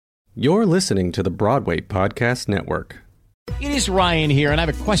You're listening to the Broadway Podcast Network. It is Ryan here, and I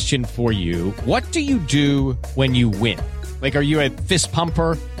have a question for you. What do you do when you win? Like, are you a fist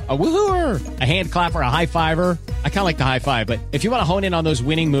pumper, a woo-hooer, a hand clapper, a high-fiver? I kind of like the high-five, but if you want to hone in on those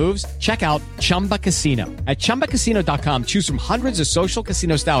winning moves, check out Chumba Casino. At ChumbaCasino.com, choose from hundreds of social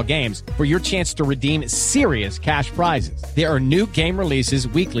casino-style games for your chance to redeem serious cash prizes. There are new game releases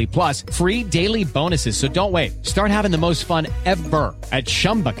weekly, plus free daily bonuses, so don't wait. Start having the most fun ever at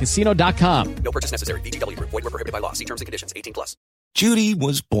ChumbaCasino.com. No purchase necessary. VGW Group. Void where prohibited by law. See terms and conditions. 18+. Judy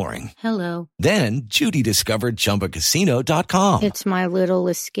was boring. Hello. Then Judy discovered ChumbaCasino.com. It's my little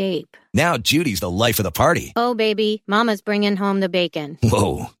escape. Now Judy's the life of the party. Oh, baby, mama's bringing home the bacon.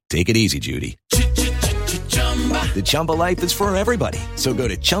 Whoa, take it easy, Judy. The Chumba life is for everybody. So go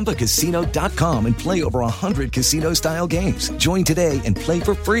to ChumbaCasino.com and play over 100 casino-style games. Join today and play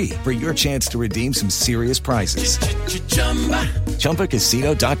for free for your chance to redeem some serious prizes.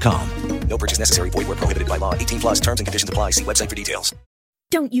 ChumbaCasino.com. No purchase necessary. Void where prohibited by law. 18+. Terms and conditions apply. See website for details.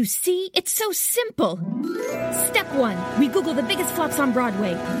 Don't you see? It's so simple. Step 1, we Google the biggest flops on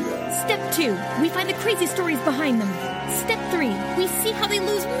Broadway. Step 2, we find the crazy stories behind them. Step 3, we see how they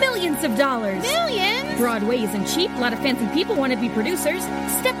lose millions of dollars. Millions? Broadway isn't cheap. A lot of fancy people want to be producers.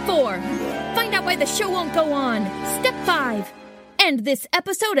 Step 4, find out why the show won't go on. Step 5, end this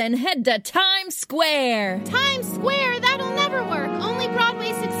episode and head to Times Square. Times Square? That'll never work. Only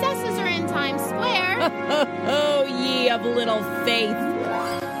Broadway successes are in Times Square. Oh, ye of little faith.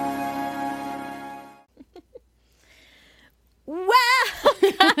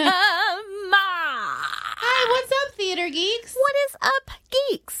 Hi, what's up, Theater Geeks? What is up,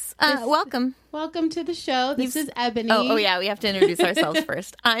 geeks? Welcome. Welcome to the show. This is Ebony. Oh, yeah, we have to introduce ourselves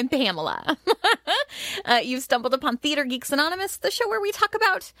first. I'm Pamela. You've stumbled upon Theater Geeks Anonymous, the show where we talk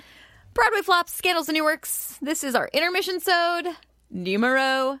about Broadway flops, scandals, and new works. This is our intermission-sode,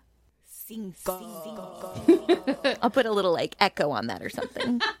 numero 5. I'll put a little, echo on that or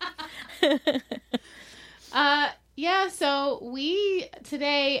something. Yeah, so we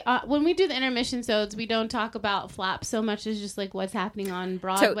today, when we do the intermission sodes, we don't talk about flops so much as just what's happening on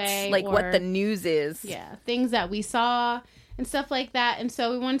Broadway. Totes, what the news is. Yeah, things that we saw and stuff like that. And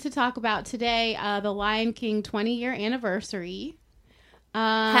so we wanted to talk about today the Lion King 20-year anniversary.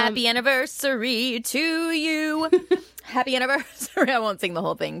 Happy anniversary to you. Happy anniversary. I won't sing the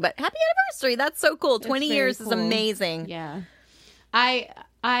whole thing, but happy anniversary. That's so cool. 20 years is amazing. Yeah. I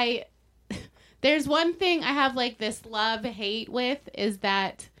there's one thing I have this love-hate with is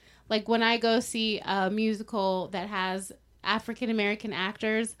that when I go see a musical that has African-American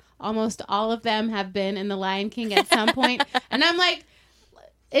actors, almost all of them have been in The Lion King at some point. And I'm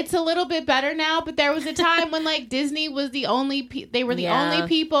it's a little bit better now, but there was a time when Disney was the only only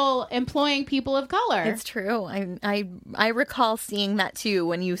people employing people of color. It's true. I recall seeing that too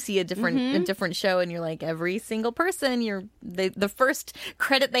when you see a different show and you're every single person the first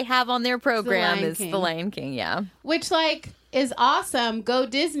credit they have on their program is The Lion King, yeah. Which is awesome. Go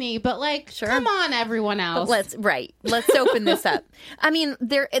Disney, but sure. Come on, everyone else. Let's open this up. I mean,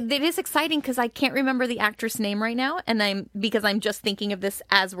 it is exciting because I can't remember the actress name right now, and because I'm just thinking of this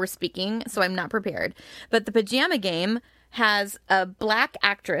as we're speaking, so I'm not prepared. But the Pajama Game has a black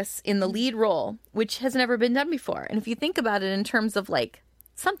actress in the lead role, which has never been done before. And if you think about it in terms of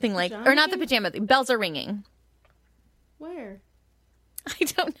something or not the pajama, bells are ringing. Where? I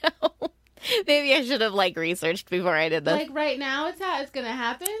don't know. Maybe I should have researched before I did this. Right now, it's going to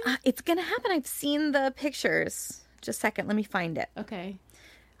happen? It's going to happen. I've seen the pictures. Just a second, let me find it. Okay.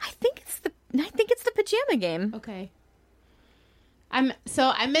 I think it's the Pajama Game. Okay.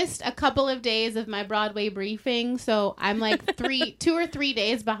 I missed a couple of days of my Broadway briefing, so I'm 2 or 3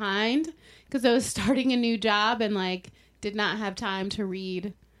 days behind because I was starting a new job and did not have time to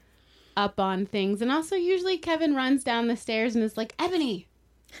read up on things. And also, usually Kevin runs down the stairs and is like, Ebony.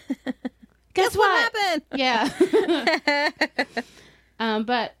 Guess what happened? Yeah.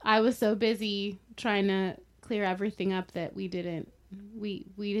 But I was so busy trying to clear everything up that we didn't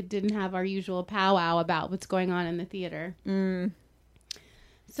have our usual powwow about what's going on in the theater. Mm.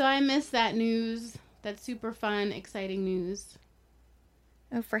 So I missed that news, that super fun, exciting news.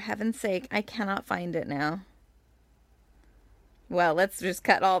 Oh, for heaven's sake, I cannot find it now. Well, let's just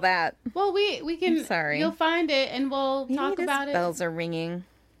cut all that. Well, we can. I'm sorry. You'll find it, and we'll talk about it. Bells are ringing.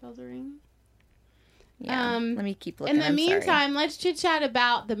 Bells are ringing. Yeah. Let me keep looking. In the meantime, let's chit chat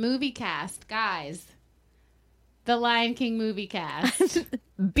about the movie cast, guys. The Lion King movie cast.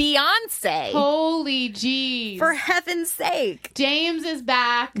 Beyonce. Holy jeez. For heaven's sake. James is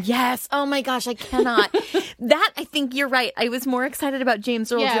back. Yes. Oh my gosh, I cannot. That, I think you're right. I was more excited about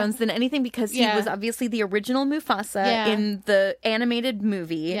James Earl Jones than anything because he was obviously the original Mufasa in the animated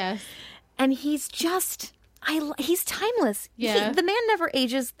movie. Yes. And he's just, he's timeless. Yeah. The man never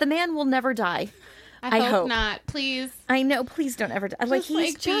ages. The man will never die. I hope not. Please. I know. Please don't ever die.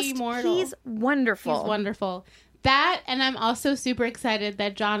 Be immortal. He's wonderful. He's wonderful. That, and I'm also super excited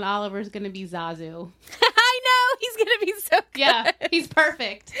that John Oliver is going to be Zazu. I know. He's going to be so good. Yeah, he's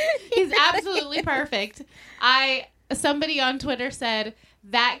perfect. He's absolutely perfect. Somebody on Twitter said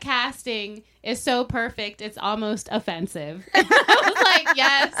that casting is so perfect, it's almost offensive. I was like,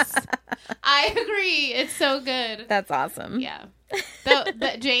 yes, I agree. It's so good. That's awesome. Yeah.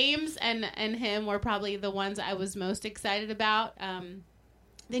 The James and him were probably the ones I was most excited about.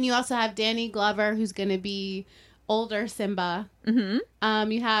 Then you also have Danny Glover, who's going to be older Simba.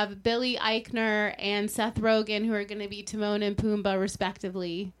 Mm-hmm. You have Billy Eichner and Seth Rogen, who are going to be Timon and Pumbaa,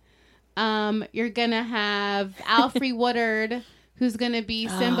 respectively. You're going to have Alfre Woodard, who's going to be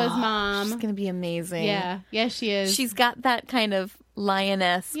Simba's mom. She's going to be amazing. Yeah. Yes, she is. She's got that kind of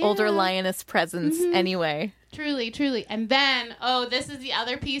lioness, older lioness presence anyway. Truly, truly. And then, this is the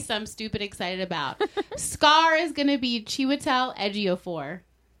other piece I'm stupid excited about. Scar is going to be Chiwetel Ejiofor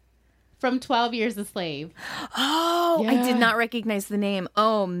from 12 Years a Slave. Oh, I did not recognize the name.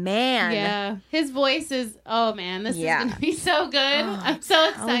 Oh, man. Yeah. His voice is, this is going to be so good. I'm so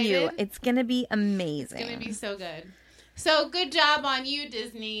excited. It's going to be amazing. It's going to be so good. So good job on you,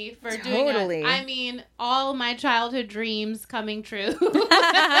 Disney, for doing all my childhood dreams coming true of a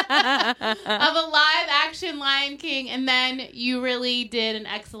live action Lion King, and then you really did an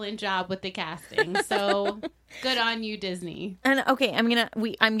excellent job with the casting. So good on you, Disney. And okay, I'm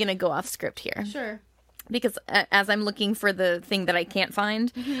gonna go off script here. Sure. Because as I'm looking for the thing that I can't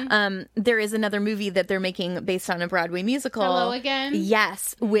find, there is another movie that they're making based on a Broadway musical. Hello Again?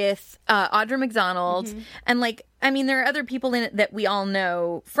 Yes, with Audra McDonald. And there are other people in it that we all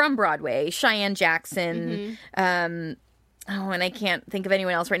know from Broadway. Cheyenne Jackson. And I can't think of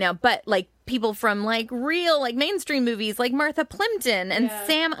anyone else right now. But people from real mainstream movies like Martha Plimpton and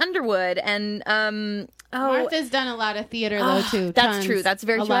Sam Underwood and Martha's done a lot of theater though too. That's true. That's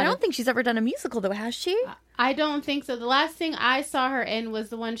very true. I don't think she's ever done a musical though, has she? I don't think so. The last thing I saw her in was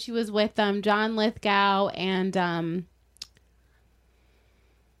the one she was with John Lithgow and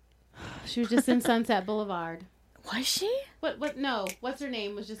she was just in Sunset Boulevard. Was she? What? No. What's her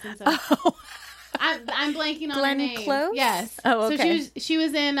name? Was just in Sunset. I'm blanking on her name. Glenn Close? Yes. Oh, okay. So she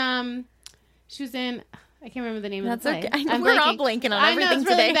was in I can't remember the name of the play. Okay. I know we're all blanking on everything I know, it's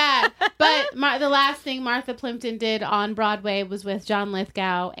today. really bad. But the last thing Martha Plimpton did on Broadway was with John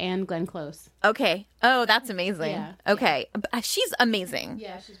Lithgow and Glenn Close. Okay. Oh, that's amazing. Yeah. Okay. She's amazing.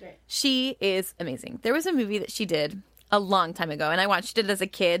 Yeah, she's great. She is amazing. There was a movie that she did a long time ago, and I watched it as a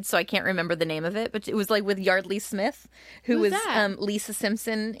kid, so I can't remember the name of it, but it was with Yardley Smith, who was Lisa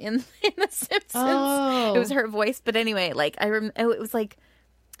Simpson in The Simpsons. Oh. It was her voice, but anyway, it was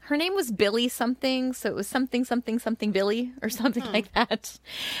her name was Billy something, so it was something Billy or something like that.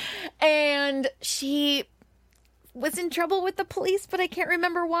 And she was in trouble with the police, but I can't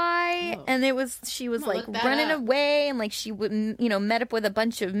remember why. Oh. And she was running away, and she met up with a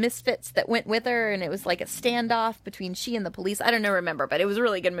bunch of misfits that went with her, and it was a standoff between she and the police. I don't remember, but it was a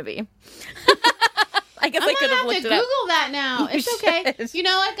really good movie. I guess I could have looked it up. I'm gonna have to Google that now. It's okay. You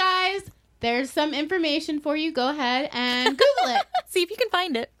know what, guys? There's some information for you. Go ahead and Google it. See if you can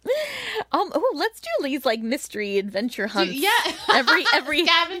find it. Let's do these mystery adventure hunts. Every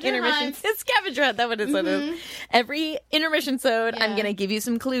scavenger intermission. Hunts. Scavenger hunt. That's what it is. Every intermission sode, I'm gonna give you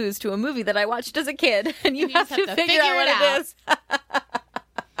some clues to a movie that I watched as a kid, and you have to figure out what it is.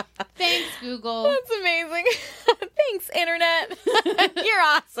 Thanks, Google. That's amazing. Thanks, Internet. You're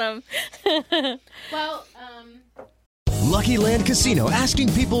awesome. Well, Lucky Land Casino,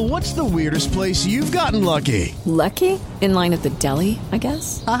 asking people, what's the weirdest place you've gotten lucky? Lucky? In line at the deli, I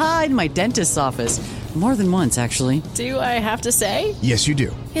guess? Aha, in my dentist's office. More than once, actually. Do I have to say? Yes, you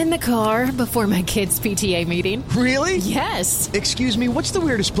do. In the car before my kids' PTA meeting. Really? Yes. Excuse me, what's the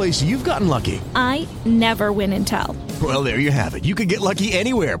weirdest place you've gotten lucky? I never win and tell. Well, there you have it. You can get lucky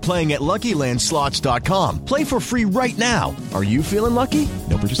anywhere, playing at LuckyLandSlots.com. Play for free right now. Are you feeling lucky?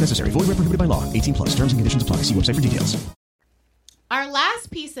 No purchase necessary. Void where prohibited by law. 18+. Terms and conditions apply. See website for details. Our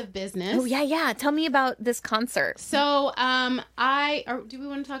last piece of business. Oh, yeah. Tell me about this concert. So, do we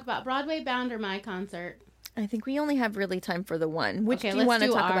want to talk about Broadway Bound or my concert? I think we only have really time for the one. Which okay, do you want to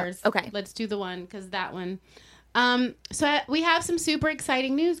talk ours. about? Okay. Let's do the one, because that one. So we have some super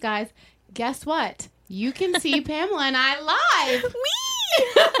exciting news, guys. Guess what? You can see Pamela and I live.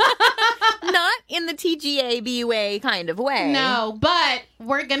 Whee! in the TGA BUA kind of way. No, but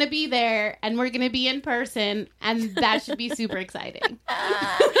we're going to be there, and we're going to be in person, and that should be super exciting. And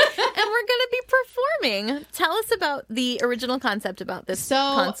we're going to be performing. Tell us about the original concept about this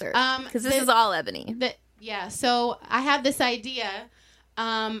concert. Because this is all Ebony. So I had this idea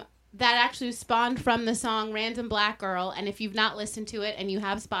that actually spawned from the song Random Black Girl. And if you've not listened to it and you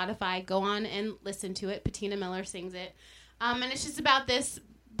have Spotify, go on and listen to it. Patina Miller sings it. And it's just about this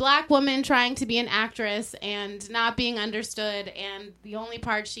black woman trying to be an actress and not being understood. And the only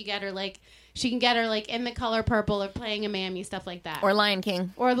part she can get her like In the Color Purple or Playing a Mammy, stuff like that. Or Lion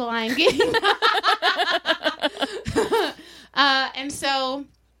King. Or The Lion King. And so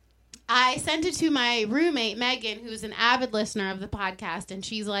I sent it to my roommate, Megan, who's an avid listener of the podcast, and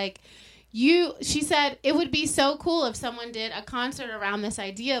she's like, she said, it would be so cool if someone did a concert around this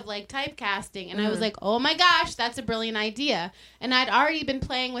idea of, like, typecasting. And I was like, oh, my gosh, that's a brilliant idea. And I'd already been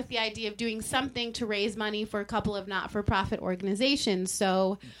playing with the idea of doing something to raise money for a couple of not-for-profit organizations.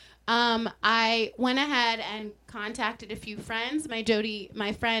 So I went ahead and contacted a few friends. My Jody.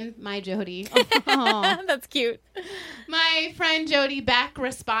 Oh, that's cute. My friend Jody Beck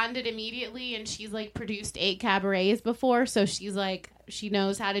responded immediately, and she's like produced 8 cabarets before, so she's like, she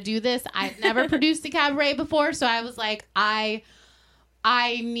knows how to do this. I've never produced a cabaret before, so I was like, I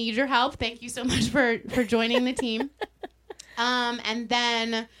need your help. Thank you so much for joining the team. And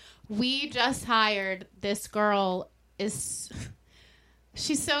then we just hired this girl.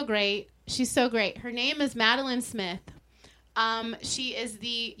 She's so great. She's so great. Her name is Madeline Smith. She is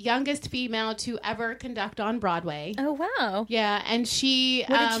the youngest female to ever conduct on Broadway. Oh, wow. Yeah, and she...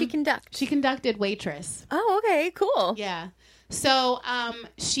 What did she conduct? She conducted Waitress. Oh, okay, cool. Yeah. So,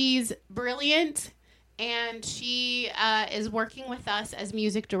 she's brilliant, and she is working with us as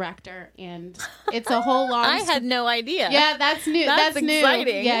music director, and it's a whole long... I had no idea. Yeah, that's new. That's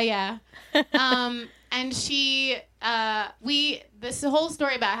exciting. New. Yeah. And she... this whole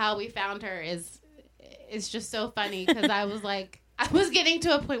story about how we found her is just so funny, because I was getting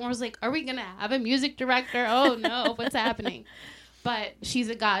to a point where I was like, are we gonna have a music director? Oh no, what's happening? But she's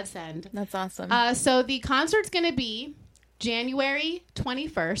a godsend. That's awesome. So the concert's gonna be January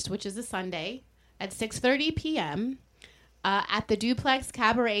 21st, which is a Sunday, at 6:30 p.m. At the Duplex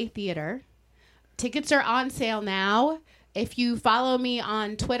Cabaret Theater. Tickets are on sale now. If you follow me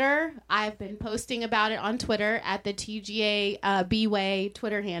on Twitter, I've been posting about it on Twitter at the TGA B-Way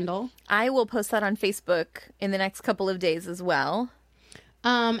Twitter handle. I will post that on Facebook in the next couple of days as well.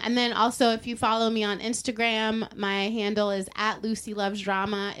 And then also, if you follow me on Instagram, my handle is at Lucy Loves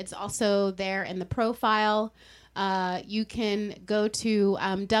Drama. It's also there in the profile. You can go to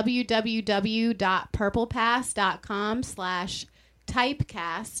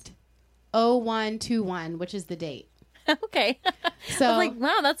www.purplepass.com/typecast0121, which is the date. Okay. So I was like,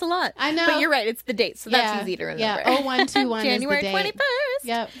 wow, that's a lot. I know. But you're right. It's the date, so that's easy to remember. Yeah, 0121 January is the date. 21st.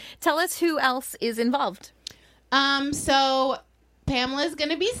 Yep. Tell us who else is involved. So Pamela's going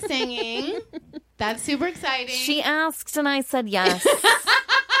to be singing. That's super exciting. She asked, and I said yes.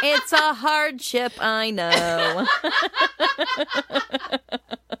 It's a hardship, I know.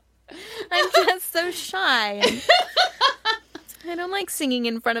 I'm just so shy. I don't like singing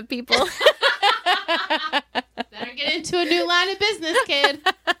in front of people. Better get into a new line of business, kid.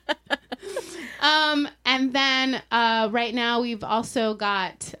 And then right now we've also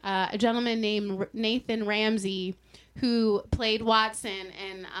got a gentleman named Nathan Ramsey who played Watson,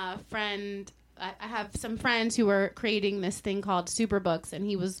 and a friend. I have some friends who were creating this thing called Superbooks, and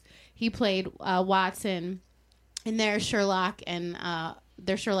he played Watson in their Sherlock and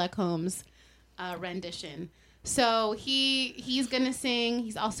their Sherlock Holmes rendition. So he's gonna sing.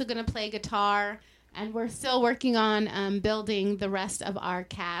 He's also gonna play guitar, and we're still working on building the rest of our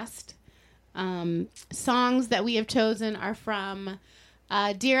cast. Songs that we have chosen are from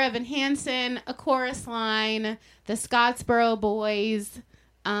Dear Evan Hansen, A Chorus Line, The Scottsboro Boys.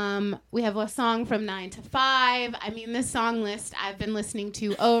 We have a song from 9 to 5. I mean, this song list I've been listening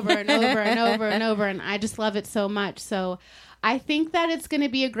to over and over and over and over, and I just love it so much. So I think that it's going to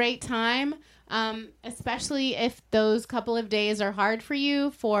be a great time, especially if those couple of days are hard for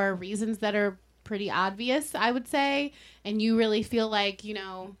you for reasons that are pretty obvious, I would say, and you really feel like,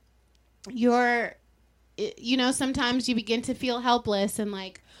 sometimes you begin to feel helpless and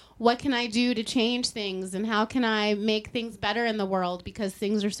like, what can I do to change things and how can I make things better in the world because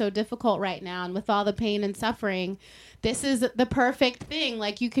things are so difficult right now. And with all the pain and suffering, this is the perfect thing.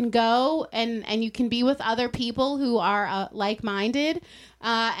 Like, you can go and you can be with other people who are like-minded,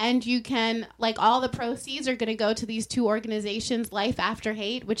 and you can, like, all the proceeds are going to go to these two organizations, Life After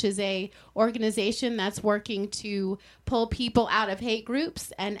Hate, which is a organization that's working to pull people out of hate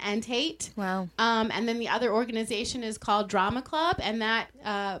groups and end hate. Wow. And then the other organization is called Drama Club, and that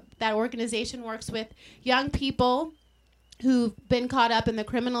organization works with young people who've been caught up in the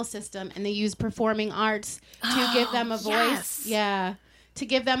criminal system, and they use performing arts to give them a voice. Yes. Yeah. To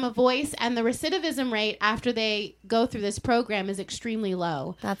give them a voice. And the recidivism rate after they go through this program is extremely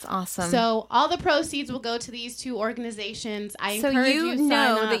low. That's awesome. So all the proceeds will go to these two organizations. I encourage you to sign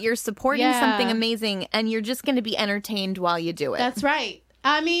know up. that you're supporting something amazing, and you're just going to be entertained while you do it. That's right.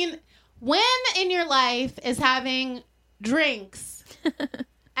 I mean, when in your life is having drinks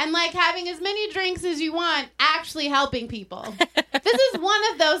and like having as many drinks as you want actually helping people? This is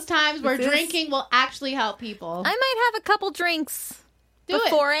one of those times where drinking will actually help people. I might have a couple drinks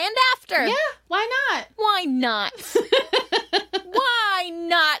before and after. Yeah, why not? Why not? Why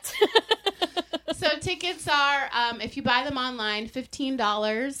not? So tickets are, if you buy them online,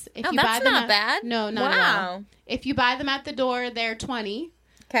 $15. If you buy that's them not bad. No, not at all. If you buy them at the door, they're $20.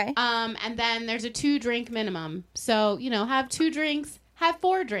 Okay. And then there's a 2-drink minimum. So, have 2 drinks, have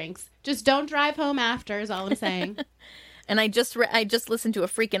 4 drinks. Just don't drive home after is all I'm saying. And I just listened to a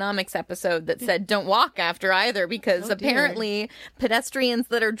Freakonomics episode that said don't walk after either, because apparently pedestrians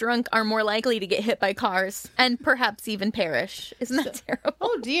that are drunk are more likely to get hit by cars and perhaps even perish. Isn't that terrible?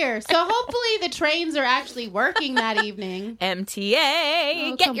 Oh, dear. So hopefully the trains are actually working that evening.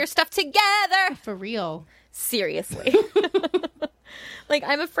 MTA, get your stuff together. For real. Seriously. Like,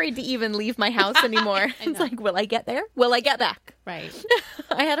 I'm afraid to even leave my house anymore. It's like, will I get there? Will I get back? Right.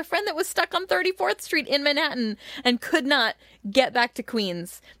 I had a friend that was stuck on 34th Street in Manhattan and could not get back to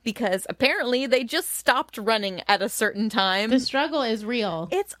Queens because apparently they just stopped running at a certain time. The struggle is real.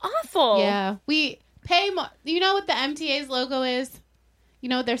 It's awful. Yeah. We pay more. You know what the MTA's logo is? You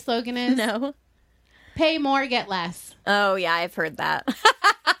know what their slogan is? No. Pay more, get less. Oh, yeah, I've heard that.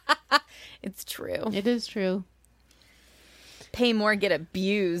 It's true. It is true. Pay more, get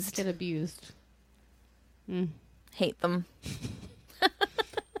abused. Get abused. Hate them.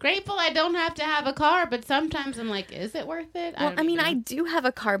 Grateful I don't have to have a car, but sometimes I'm like, is it worth it? Well, I mean, I do have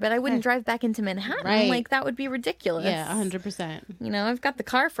a car, but I wouldn't drive back into Manhattan. Right. Like, that would be ridiculous. Yeah, 100%. You know, I've got the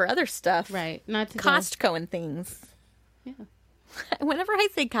car for other stuff. Right. Not to Costco and things. Yeah. Whenever I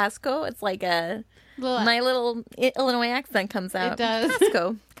say Costco, it's like my little Illinois accent comes out. It does.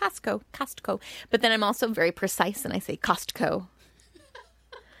 Costco. But then I'm also very precise and I say Costco.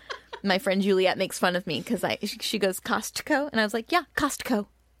 My friend Juliet makes fun of me because she goes Costco, and I was like, yeah, Costco.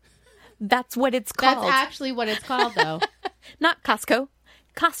 That's what it's called. That's actually what it's called, though. Not Costco.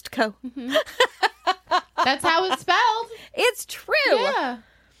 Costco. Mm-hmm. That's how it's spelled. It's true. Yeah.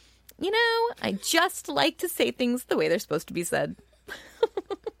 You know, I just like to say things the way they're supposed to be said.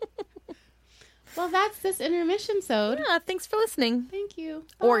 Well, that's this intermission-sode. Yeah, thanks for listening. Thank you.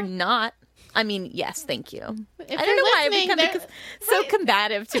 Or not. I mean, yes, thank you. If I don't know why I've become so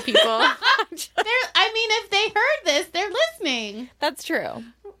combative to people. I mean, if they heard this, they're listening. That's true.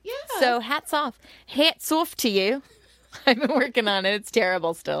 Yeah. So hats off. Hats off to you. I've been working on it. It's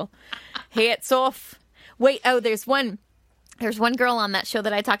terrible still. Hats off. Wait, there's one girl on that show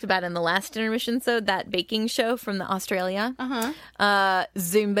that I talked about in the last intermission, so that baking show from Australia.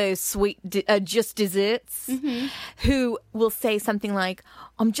 Zumbo Sweet Just Desserts, who will say something like,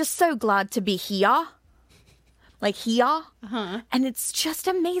 I'm just so glad to be here. Like here. And it's just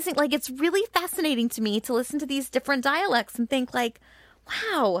amazing. Like, it's really fascinating to me to listen to these different dialects and think like,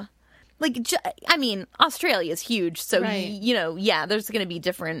 wow. Like, I mean, Australia is huge, so, you know, yeah, there's going to be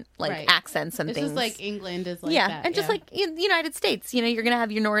different, accents and it's things. Just like England is like that. that. And just like in the United States, you know, you're going to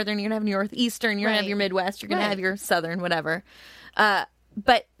have your northern, you're going to have your northeastern, you're going to have your Midwest, you're going to have your southern, whatever.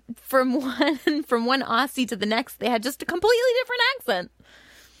 But from one Aussie to the next, they had just a completely different accent.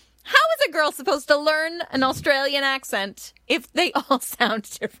 How is a girl supposed to learn an Australian accent if they all sound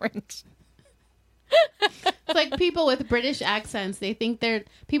different? It's like people with British accents. They think they're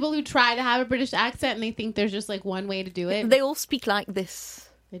people who try to have a British accent, and they think there's just like one way to do it. They all speak like this.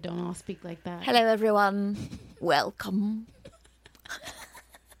 They don't all speak like that. Hello, everyone. Welcome.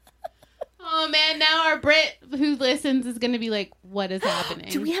 Oh man, now our Brit who listens is going to be like, "What is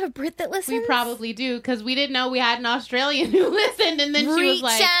happening?" Do we have a Brit that listens? We probably do, because we didn't know we had an Australian who listened, and then she was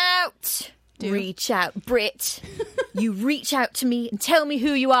like, Reach out, Brit. You reach out to me and tell me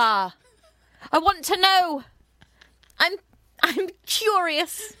who you are. I want to know. I'm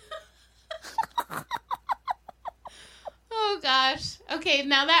curious. Oh, gosh. Okay,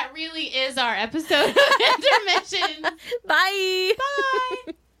 now that really is our episode of Intermission. Bye.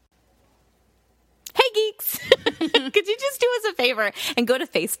 Bye. Hey, geeks. Could you just do us a favor and go to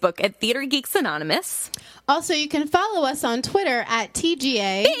Facebook at Theater Geeks Anonymous? Also, you can follow us on Twitter at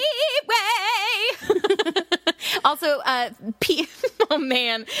TGA. Also,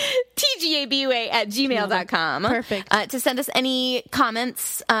 TGABUA@gmail.com. Perfect. To send us any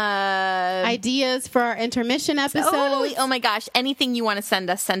comments, ideas for our intermission episode. Totally. Oh my gosh. Anything you want to send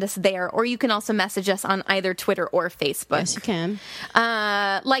us there. Or you can also message us on either Twitter or Facebook. Yes, you can.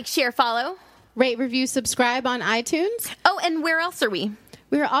 Like, share, follow. Rate, review, subscribe on iTunes. Oh, and where else are we?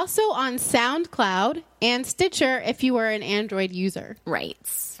 We're also on SoundCloud and Stitcher if you are an Android user. Right.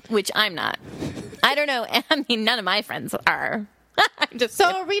 Which I'm not. I don't know. I mean, none of my friends are. So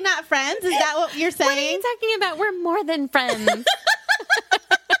are we not friends? Is that what you're saying? What are you talking about? We're more than friends.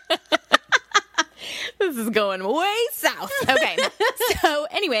 This is going way south. Okay. So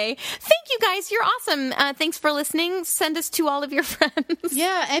anyway, thank you guys. You're awesome. Thanks for listening. Send us to all of your friends.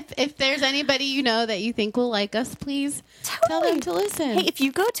 Yeah. If there's anybody you know that you think will like us, please tell them to listen. Hey, if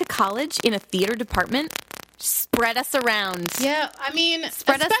you go to college in a theater department, spread us around. Yeah. I mean,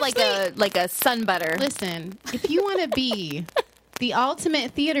 spread us like a sun butter. Listen, if you want to be the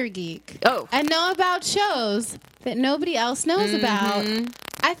ultimate theater geek and know about shows that nobody else knows about,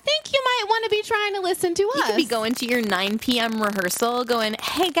 I think you might want to be trying to listen to us. You could be going to your 9 p.m. rehearsal going,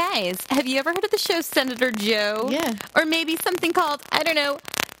 hey, guys, have you ever heard of the show Senator Joe? Yeah. Or maybe something called, I don't know,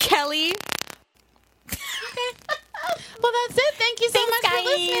 Kelly? Okay. Well, that's it. Thank you so much guys. for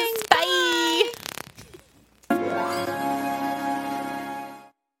listening. Bye.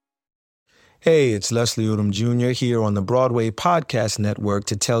 Hey, it's Leslie Odom Jr. here on the Broadway Podcast Network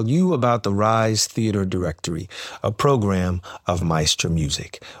to tell you about the Rise Theater Directory, a program of Maestro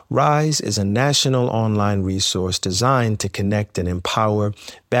Music. Rise is a national online resource designed to connect and empower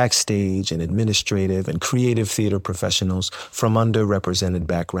backstage and administrative and creative theater professionals from underrepresented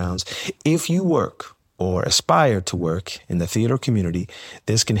backgrounds. If you work or aspire to work in the theater community,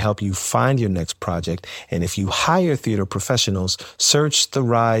 this can help you find your next project. And if you hire theater professionals, search the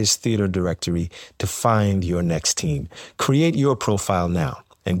Rise Theater Directory to find your next team. Create your profile now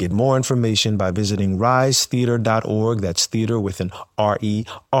and get more information by visiting risetheater.org. That's theater with an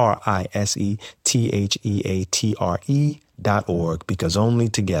RERISETHEATRE.org, because only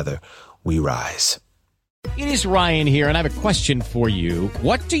together we rise. It is Ryan here, and I have a question for you.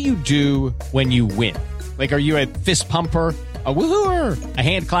 What do you do when you win? Like, are you a fist pumper, a woohooer, a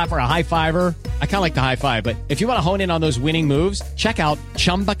hand clapper, a high fiver? I kind of like the high five, but if you want to hone in on those winning moves, check out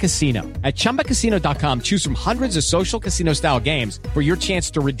Chumba Casino. At ChumbaCasino.com, choose from hundreds of social casino-style games for your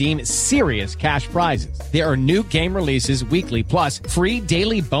chance to redeem serious cash prizes. There are new game releases weekly, plus free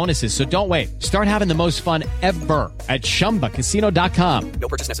daily bonuses. So don't wait. Start having the most fun ever at ChumbaCasino.com. No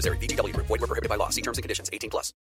purchase necessary. VGW Group. Void where prohibited by law. See terms and conditions. 18+.